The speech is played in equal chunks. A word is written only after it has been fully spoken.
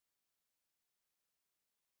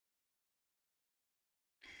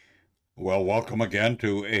Well, welcome again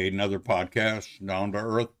to another podcast, Down to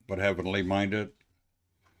Earth but Heavenly Minded.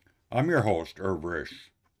 I'm your host, Irv Risch,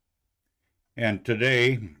 and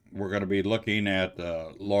today we're going to be looking at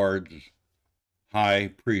the Lord's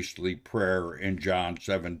high priestly prayer in John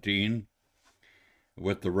 17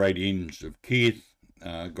 with the writings of Keith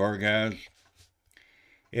Gorgas.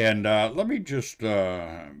 And let me just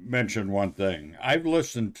mention one thing. I've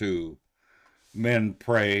listened to men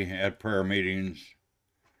pray at prayer meetings,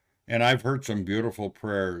 and I've heard some beautiful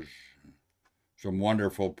prayers, some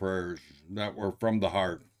wonderful prayers that were from the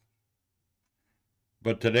heart.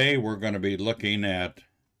 But today we're going to be looking at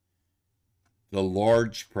the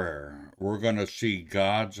Lord's Prayer. We're going to see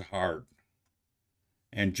God's heart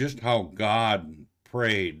and just how God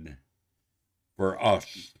prayed for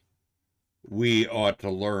us. We ought to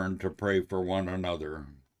learn to pray for one another.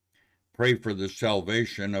 Pray for the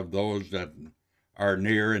salvation of those that are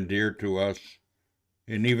near and dear to us,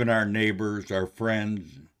 and even our neighbors, our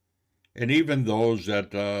friends, and even those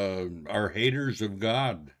that are haters of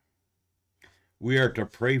God. We are to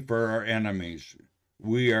pray for our enemies.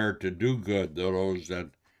 We are to do good to those that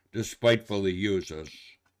despitefully use us.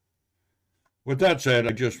 With that said,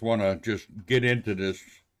 I just want to get into this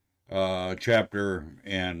chapter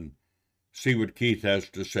and see what Keith has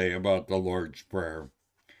to say about the Lord's Prayer.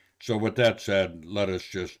 So with that said, let us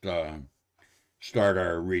just start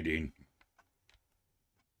our reading.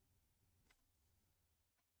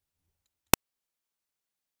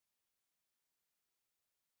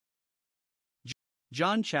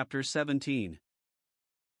 John chapter 17.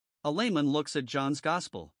 A layman looks at John's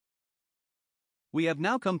Gospel. We have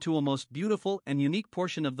now come to a most beautiful and unique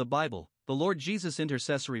portion of the Bible, the Lord Jesus'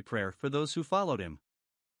 intercessory prayer for those who followed him.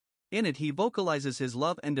 In it, he vocalizes his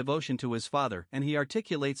love and devotion to his Father, and he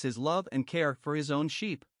articulates his love and care for his own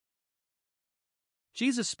sheep.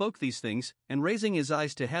 Jesus spoke these things, and raising his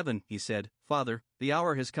eyes to heaven, he said, "Father, the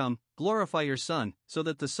hour has come, glorify your Son, so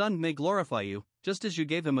that the Son may glorify you, just as you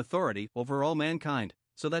gave him authority over all mankind,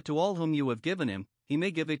 so that to all whom you have given him, he may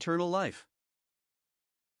give eternal life."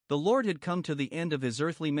 The Lord had come to the end of his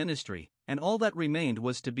earthly ministry, and all that remained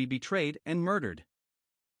was to be betrayed and murdered.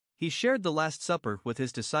 He shared the Last Supper with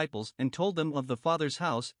his disciples and told them of the Father's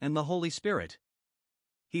house and the Holy Spirit.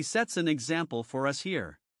 He sets an example for us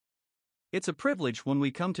here. It's a privilege when we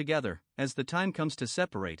come together, as the time comes to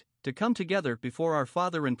separate, to come together before our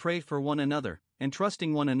Father and pray for one another,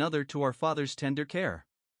 entrusting one another to our Father's tender care.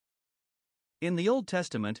 In the Old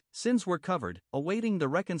Testament, sins were covered, awaiting the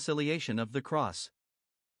reconciliation of the cross.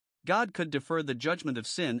 God could defer the judgment of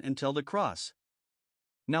sin until the cross.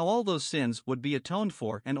 Now all those sins would be atoned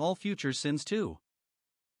for, and all future sins too.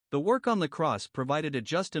 The work on the cross provided a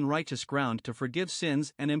just and righteous ground to forgive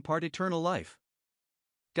sins and impart eternal life.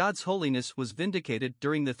 God's holiness was vindicated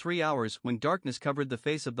during the 3 hours when darkness covered the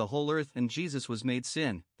face of the whole earth and Jesus was made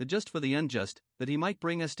sin, the just for the unjust, that he might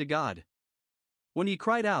bring us to God. When he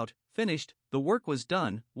cried out, "Finished," the work was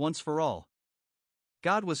done, once for all.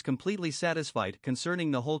 God was completely satisfied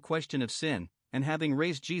concerning the whole question of sin, and having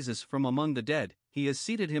raised Jesus from among the dead, he has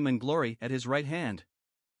seated him in glory at his right hand.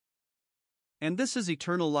 And this is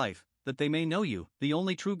eternal life, that they may know you, the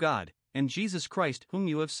only true God, and Jesus Christ whom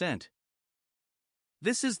you have sent.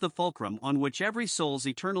 This is the fulcrum on which every soul's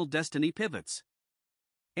eternal destiny pivots.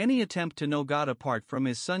 Any attempt to know God apart from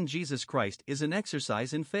his Son Jesus Christ is an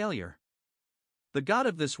exercise in failure. The God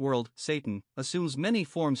of this world, Satan, assumes many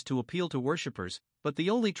forms to appeal to worshippers, but the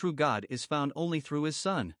only true God is found only through his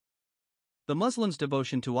Son. The Muslim's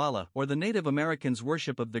devotion to Allah or the Native American's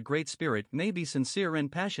worship of the Great Spirit may be sincere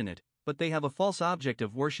and passionate, but they have a false object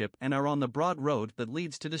of worship and are on the broad road that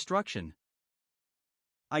leads to destruction.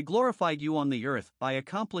 I glorified you on the earth by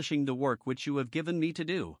accomplishing the work which you have given me to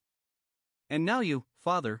do. And now you,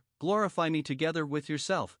 Father, glorify me together with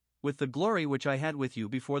yourself, with the glory which I had with you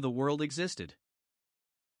before the world existed.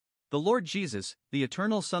 The Lord Jesus, the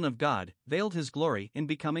eternal Son of God, veiled his glory in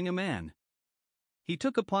becoming a man. He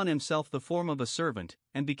took upon himself the form of a servant,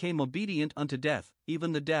 and became obedient unto death,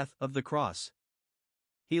 even the death of the cross.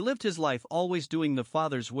 He lived his life always doing the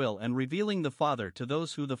Father's will and revealing the Father to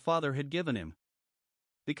those who the Father had given him.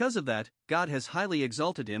 Because of that, God has highly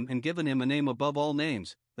exalted him and given him a name above all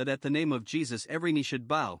names, that at the name of Jesus every knee should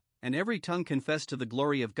bow, and every tongue confess to the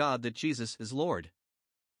glory of God that Jesus is Lord.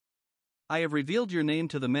 I have revealed your name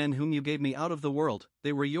to the men whom you gave me out of the world,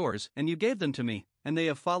 they were yours, and you gave them to me, and they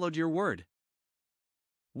have followed your word.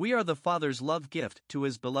 We are the Father's love gift to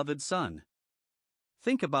his beloved Son.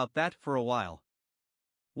 Think about that for a while.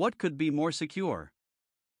 What could be more secure?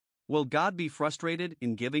 Will God be frustrated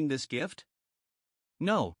in giving this gift?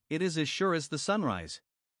 No, it is as sure as the sunrise.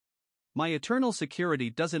 My eternal security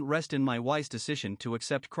doesn't rest in my wise decision to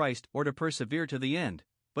accept Christ or to persevere to the end,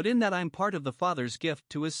 but in that I'm part of the Father's gift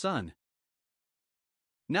to His Son.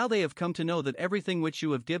 Now they have come to know that everything which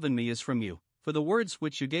you have given me is from you, for the words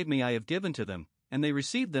which you gave me I have given to them, and they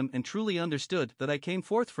received them and truly understood that I came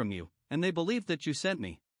forth from you, and they believed that you sent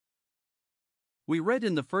me. We read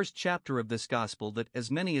in the first chapter of this Gospel that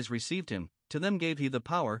as many as received Him, to them gave He the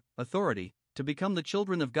power, authority, to become the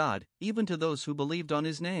children of God, even to those who believed on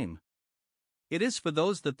His name. It is for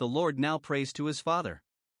those that the Lord now prays to His Father.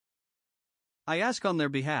 I ask on their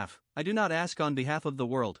behalf. I do not ask on behalf of the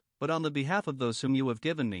world, but on the behalf of those whom you have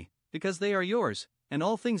given me, because they are yours, and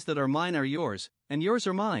all things that are mine are yours, and yours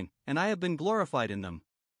are mine, and I have been glorified in them.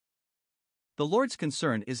 The Lord's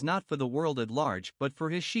concern is not for the world at large but for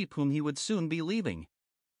His sheep whom He would soon be leaving.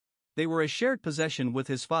 They were a shared possession with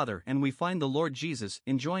His Father, and we find the Lord Jesus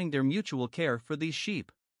enjoying their mutual care for these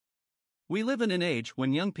sheep. We live in an age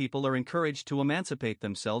when young people are encouraged to emancipate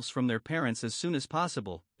themselves from their parents as soon as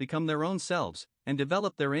possible, become their own selves, and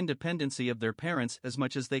develop their independency of their parents as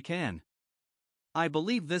much as they can. I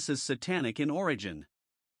believe this is satanic in origin.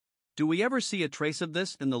 Do we ever see a trace of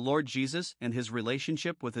this in the Lord Jesus and His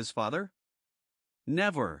relationship with His Father?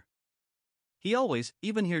 Never. He always,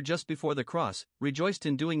 even here just before the cross, rejoiced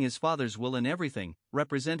in doing His Father's will in everything,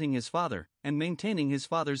 representing His Father, and maintaining His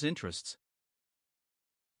Father's interests.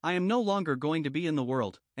 I am no longer going to be in the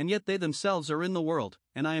world, and yet they themselves are in the world,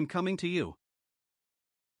 and I am coming to you.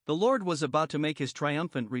 The Lord was about to make His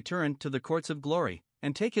triumphant return to the courts of glory,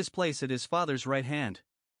 and take His place at His Father's right hand.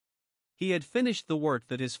 He had finished the work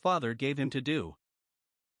that His Father gave Him to do.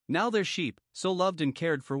 Now their sheep, so loved and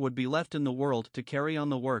cared for, would be left in the world to carry on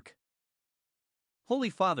the work. Holy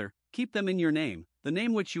Father, keep them in your name, the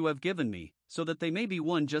name which you have given me, so that they may be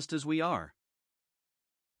one just as we are.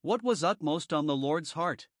 What was utmost on the Lord's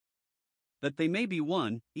heart? That they may be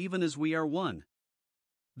one, even as we are one.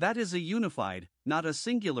 That is a unified, not a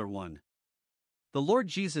singular one. The Lord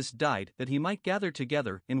Jesus died that He might gather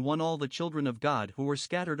together in one all the children of God who were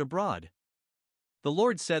scattered abroad. The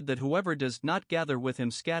Lord said that whoever does not gather with Him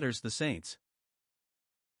scatters the saints.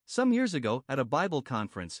 Some years ago, at a Bible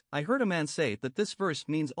conference, I heard a man say that this verse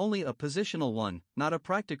means only a positional one, not a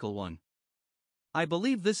practical one. I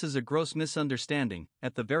believe this is a gross misunderstanding,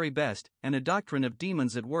 at the very best, and a doctrine of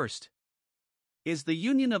demons at worst. Is the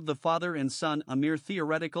union of the Father and Son a mere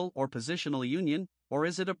theoretical or positional union, or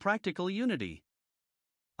is it a practical unity?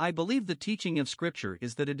 I believe the teaching of Scripture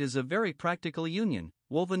is that it is a very practical union,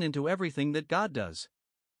 woven into everything that God does.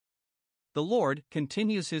 The Lord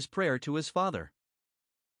continues His prayer to His Father.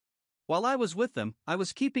 While I was with them, I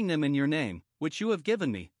was keeping them in your name, which you have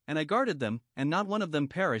given me, and I guarded them, and not one of them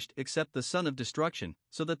perished except the son of destruction,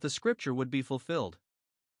 so that the Scripture would be fulfilled.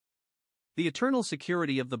 The eternal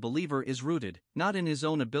security of the believer is rooted, not in his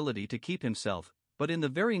own ability to keep himself, but in the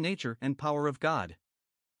very nature and power of God.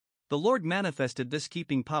 The Lord manifested this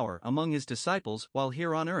keeping power among His disciples while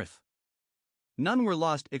here on earth. None were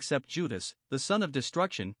lost except Judas, the son of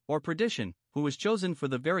destruction, or perdition, who was chosen for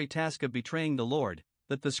the very task of betraying the Lord,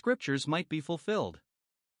 that the Scriptures might be fulfilled.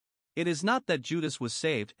 It is not that Judas was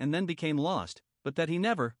saved and then became lost, but that he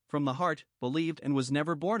never, from the heart, believed and was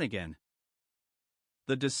never born again.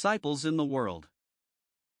 The disciples in the world.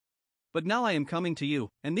 But now I am coming to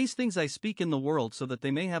you, and these things I speak in the world so that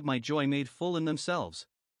they may have my joy made full in themselves.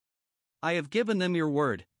 I have given them your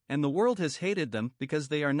word, and the world has hated them because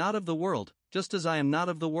they are not of the world, just as I am not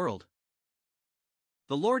of the world.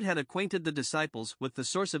 The Lord had acquainted the disciples with the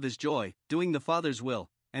source of His joy, doing the Father's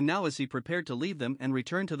will, and now as He prepared to leave them and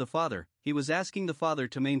return to the Father, He was asking the Father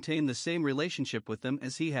to maintain the same relationship with them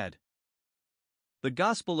as He had. The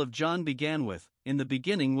Gospel of John began with, "In the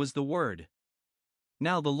beginning was the Word."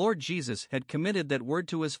 Now the Lord Jesus had committed that Word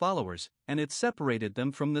to His followers, and it separated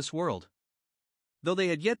them from this world. Though they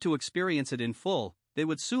had yet to experience it in full, they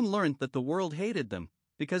would soon learn that the world hated them,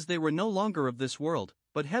 because they were no longer of this world,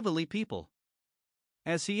 but heavenly people.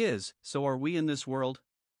 As He is, so are we in this world.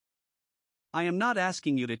 I am not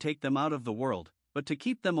asking you to take them out of the world, but to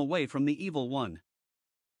keep them away from the evil one.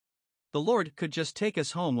 The Lord could just take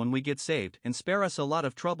us home when we get saved and spare us a lot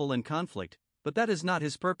of trouble and conflict, but that is not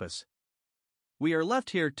His purpose. We are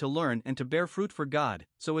left here to learn and to bear fruit for God,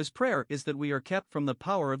 so His prayer is that we are kept from the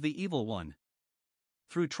power of the evil one.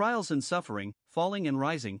 Through trials and suffering, falling and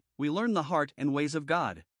rising, we learn the heart and ways of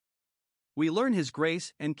God. We learn His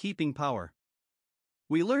grace and keeping power.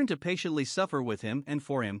 We learn to patiently suffer with Him and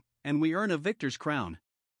for Him, and we earn a victor's crown.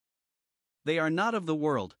 They are not of the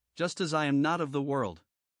world, just as I am not of the world.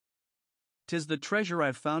 'Tis the treasure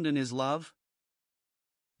I've found in His love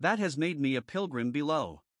that has made me a pilgrim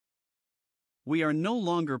below. We are no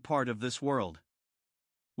longer part of this world.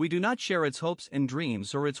 We do not share its hopes and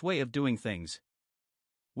dreams or its way of doing things.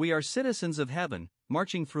 We are citizens of heaven,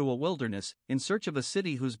 marching through a wilderness, in search of a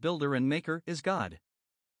city whose builder and maker is God.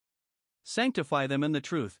 Sanctify them in the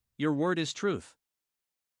truth, your word is truth.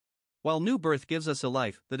 While new birth gives us a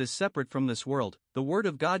life that is separate from this world, the word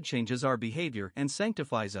of God changes our behavior and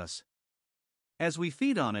sanctifies us. As we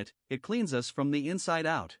feed on it, it cleans us from the inside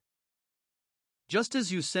out. Just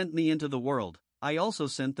as you sent me into the world, I also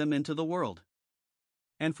sent them into the world.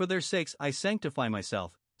 And for their sakes I sanctify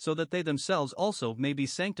myself, so that they themselves also may be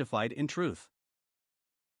sanctified in truth.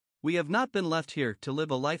 We have not been left here to live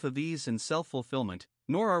a life of ease and self-fulfillment,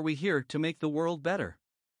 nor are we here to make the world better.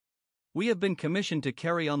 We have been commissioned to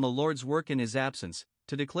carry on the Lord's work in His absence,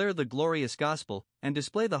 to declare the glorious gospel, and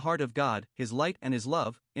display the heart of God, His light and His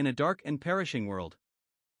love, in a dark and perishing world.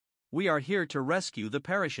 We are here to rescue the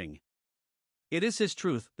perishing. It is His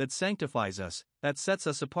truth that sanctifies us, that sets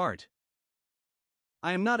us apart.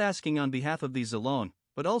 I am not asking on behalf of these alone,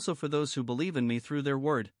 but also for those who believe in me through their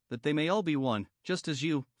word, that they may all be one, just as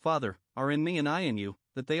you, Father, are in me and I in you,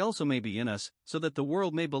 that they also may be in us, so that the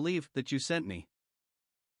world may believe that you sent me.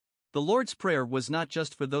 The Lord's Prayer was not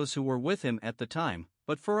just for those who were with Him at the time,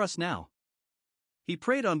 but for us now. He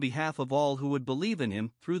prayed on behalf of all who would believe in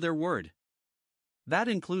Him through their word. That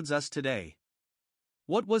includes us today.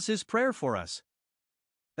 What was His prayer for us?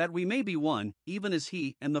 That we may be one, even as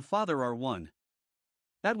He and the Father are one.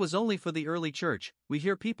 That was only for the early church. We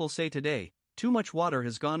hear people say today, too much water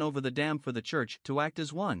has gone over the dam for the church to act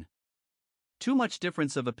as one. Too much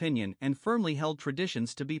difference of opinion and firmly held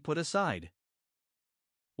traditions to be put aside.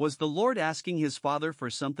 Was the Lord asking His Father for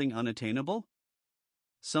something unattainable?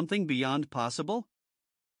 Something beyond possible?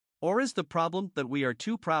 Or is the problem that we are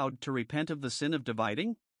too proud to repent of the sin of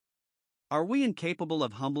dividing? Are we incapable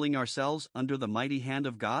of humbling ourselves under the mighty hand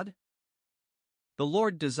of God? The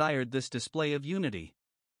Lord desired this display of unity.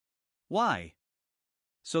 Why?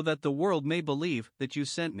 So that the world may believe that you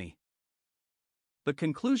sent me. The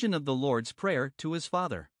conclusion of the Lord's Prayer to His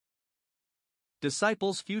Father.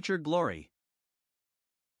 Disciples' future glory.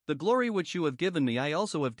 The glory which you have given me I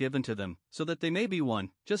also have given to them, so that they may be one,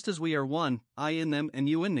 just as we are one, I in them and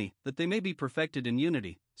you in me, that they may be perfected in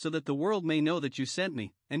unity, so that the world may know that you sent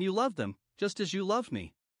me, and you love them, just as you loved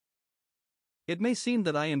me. It may seem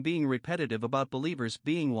that I am being repetitive about believers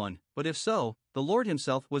being one, but if so, the Lord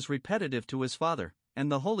Himself was repetitive to His Father,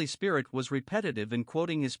 and the Holy Spirit was repetitive in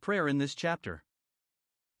quoting His prayer in this chapter.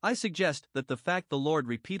 I suggest that the fact the Lord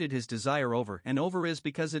repeated His desire over and over is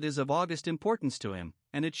because it is of august importance to Him,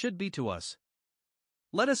 and it should be to us.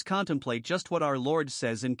 Let us contemplate just what our Lord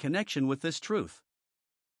says in connection with this truth.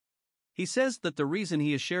 He says that the reason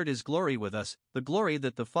He has shared His glory with us, the glory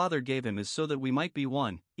that the Father gave Him, is so that we might be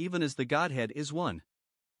one, even as the Godhead is one.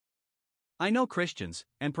 I know Christians,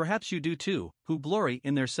 and perhaps you do too, who glory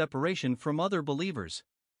in their separation from other believers.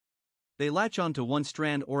 They latch on to one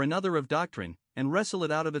strand or another of doctrine, and wrestle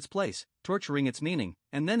it out of its place, torturing its meaning,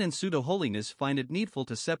 and then in pseudo-holiness find it needful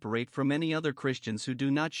to separate from any other Christians who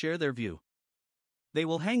do not share their view. They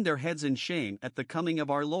will hang their heads in shame at the coming of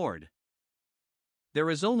our Lord. There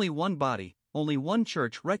is only one body, only one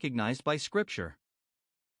church recognized by Scripture.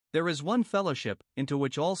 There is one fellowship, into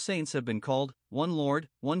which all saints have been called, one Lord,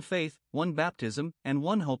 one faith, one baptism, and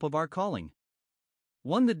one hope of our calling.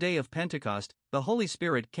 On the day of Pentecost, the Holy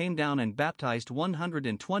Spirit came down and baptized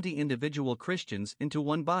 120 individual Christians into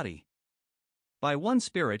one body. By one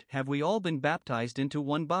Spirit have we all been baptized into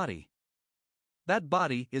one body. That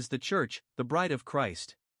body is the Church, the bride of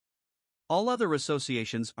Christ. All other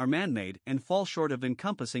associations are man-made and fall short of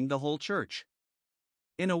encompassing the whole Church.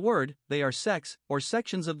 In a word, they are sects or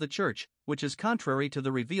sections of the Church, which is contrary to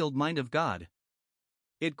the revealed mind of God.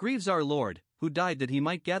 It grieves our Lord, who died that He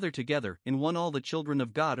might gather together in one all the children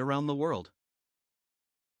of God around the world.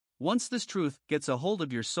 Once this truth gets a hold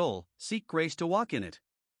of your soul, seek grace to walk in it.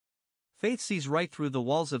 Faith sees right through the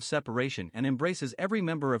walls of separation and embraces every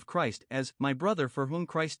member of Christ as my brother for whom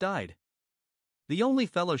Christ died. The only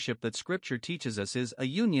fellowship that Scripture teaches us is a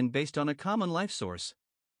union based on a common life source.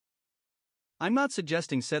 I'm not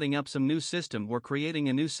suggesting setting up some new system or creating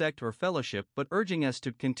a new sect or fellowship, but urging us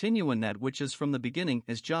to continue in that which is from the beginning,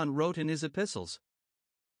 as John wrote in his epistles.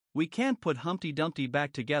 We can't put Humpty Dumpty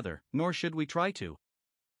back together, nor should we try to.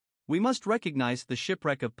 We must recognize the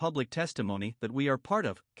shipwreck of public testimony that we are part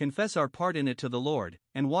of, confess our part in it to the Lord,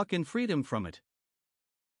 and walk in freedom from it.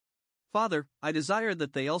 Father, I desire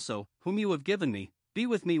that they also, whom you have given me, be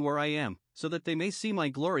with me where I am, so that they may see my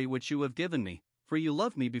glory which you have given me, for you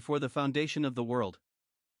loved me before the foundation of the world.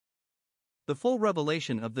 The full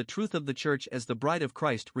revelation of the truth of the Church as the bride of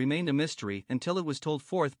Christ remained a mystery until it was told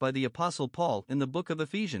forth by the Apostle Paul in the book of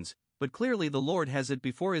Ephesians, but clearly the Lord has it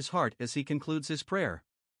before his heart as he concludes his prayer.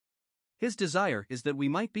 His desire is that we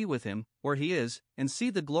might be with him, where he is, and see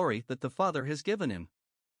the glory that the Father has given him.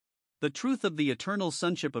 The truth of the eternal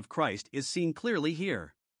sonship of Christ is seen clearly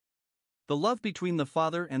here. The love between the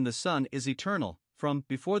Father and the Son is eternal, from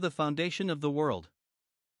before the foundation of the world.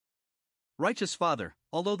 Righteous Father,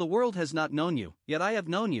 although the world has not known you, yet I have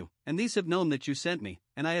known you, and these have known that you sent me,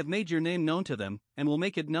 and I have made your name known to them, and will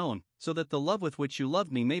make it known, so that the love with which you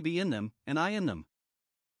loved me may be in them, and I in them.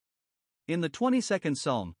 In the 22nd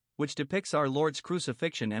Psalm, which depicts our Lord's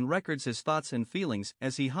crucifixion and records his thoughts and feelings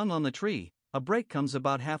as he hung on the tree, a break comes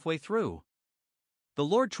about halfway through. The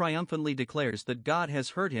Lord triumphantly declares that God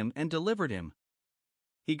has heard him and delivered him.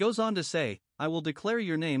 He goes on to say, "I will declare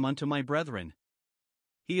your name unto my brethren."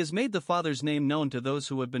 He has made the Father's name known to those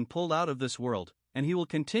who have been pulled out of this world, and he will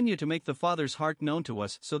continue to make the Father's heart known to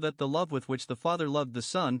us so that the love with which the Father loved the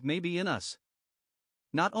Son may be in us.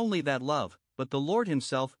 Not only that love, but the Lord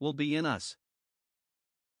himself will be in us.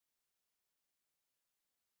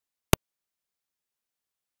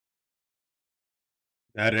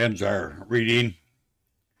 That ends our reading.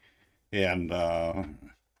 And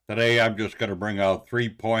today I'm just going to bring out 3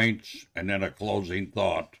 points and then a closing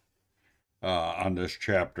thought on this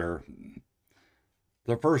chapter.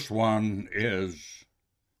 The first one is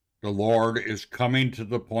the Lord is coming to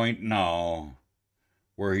the point now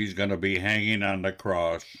where he's going to be hanging on the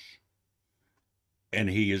cross, and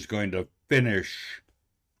he is going to finish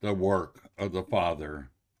the work of the Father.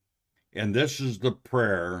 And this is the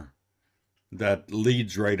prayer that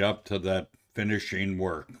leads right up to that finishing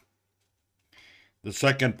work. The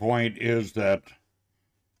second point is that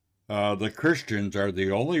the Christians are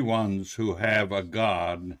the only ones who have a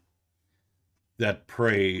God that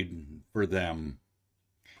prayed for them.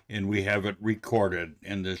 And we have it recorded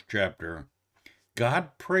in this chapter.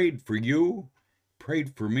 God prayed for you,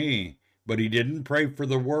 prayed for me, but he didn't pray for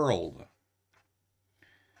the world.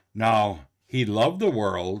 Now, he loved the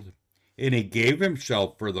world, and he gave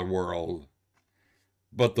himself for the world.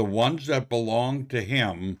 But the ones that belong to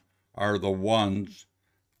him are the ones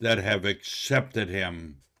that have accepted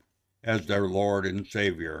him as their Lord and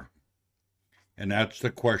Savior. And that's the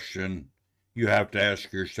question you have to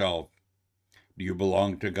ask yourself. Do you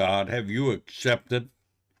belong to God? Have you accepted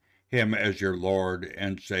him as your Lord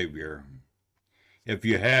and Savior? If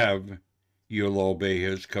you have, you'll obey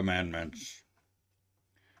his commandments.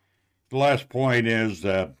 The last point is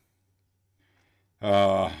that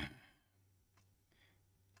I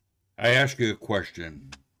ask you a question.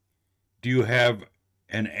 Do you have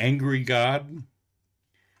an angry God,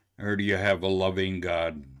 or do you have a loving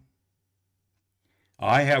God?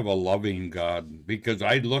 I have a loving God, because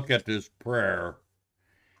I look at this prayer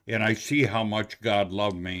and I see how much God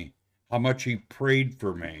loved me, how much he prayed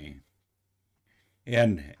for me,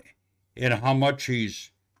 and how much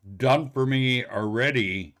he's done for me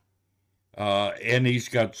already, and he's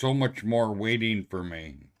got so much more waiting for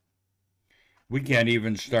me. We can't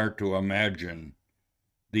even start to imagine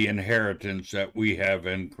the inheritance that we have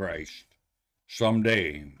in Christ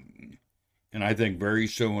someday. And I think very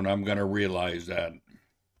soon I'm going to realize that.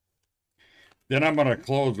 Then I'm going to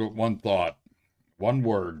close with one thought, one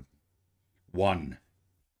word, one.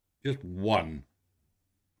 Just one.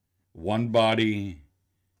 One body,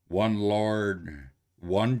 one Lord,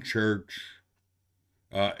 one church.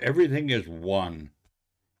 Everything is one.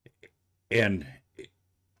 And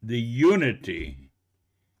the unity,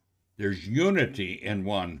 there's unity in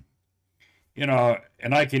one. You know,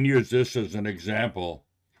 and I can use this as an example.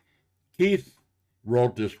 Keith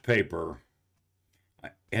wrote this paper,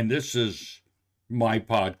 and this is my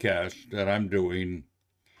podcast that I'm doing.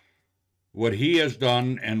 What he has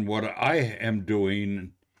done and what I am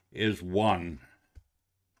doing is one.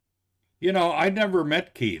 You know, I never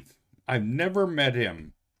met Keith. I've never met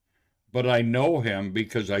him, but I know him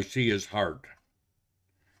because I see his heart.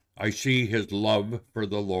 I see his love for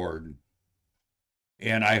the Lord.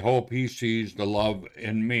 And I hope he sees the love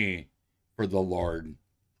in me for the Lord.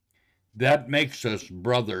 That makes us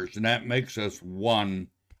brothers, and that makes us one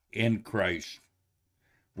in Christ.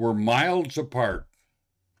 We're miles apart,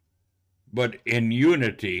 but in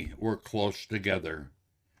unity, we're close together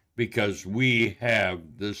because we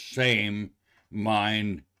have the same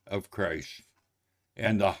mind of Christ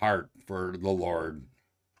and the heart for the Lord.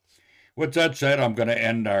 With that said, I'm going to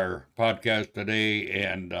end our podcast today,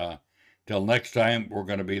 and till next time, we're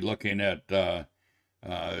going to be looking at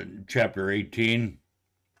chapter 18.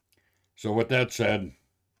 So with that said,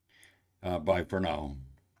 bye for now.